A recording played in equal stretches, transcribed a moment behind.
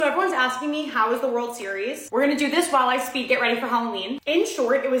So everyone's asking me, how is the World Series? We're gonna do this while I speak, get ready for Halloween. In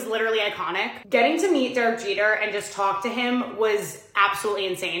short, it was literally iconic. Getting to meet Derek Jeter and just talk to him was absolutely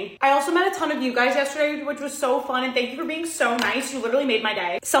insane. I also met a ton of you guys yesterday, which was so fun, and thank you for being so nice. You literally made my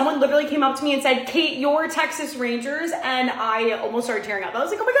day. Someone literally came up to me and said, Kate, you're Texas Rangers, and I almost started tearing up. I was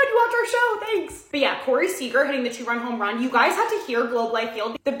like, oh my God, you watched our show, thanks. But yeah, Corey Seager hitting the 2-run home run. You guys had to hear Globe Life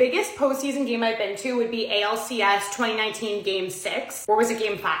Field. The biggest postseason game I've been to would be ALCS 2019 Game 6, or was it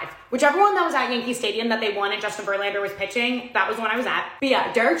Game 5? Whichever one that was at Yankee Stadium that they won and Justin Verlander was pitching, that was the one I was at. But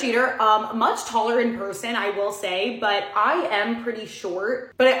yeah, Derek Jeter, much taller in person, I will say, but I am pretty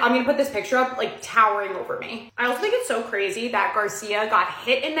short. But I'm gonna put this picture up, like towering over me. I also think it's so crazy that Garcia got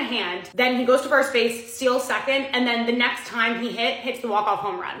hit in the hand, then he goes to first base, steals second, and then the next time he hits the walk-off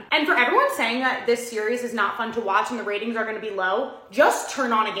home run. And for everyone saying that this series is not fun to watch and the ratings are gonna be low, just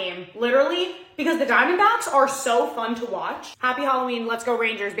turn on a game, literally, because the Diamondbacks are so fun to watch. Happy Halloween, let's go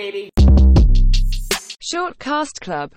Rangers, baby. Short Cast Club.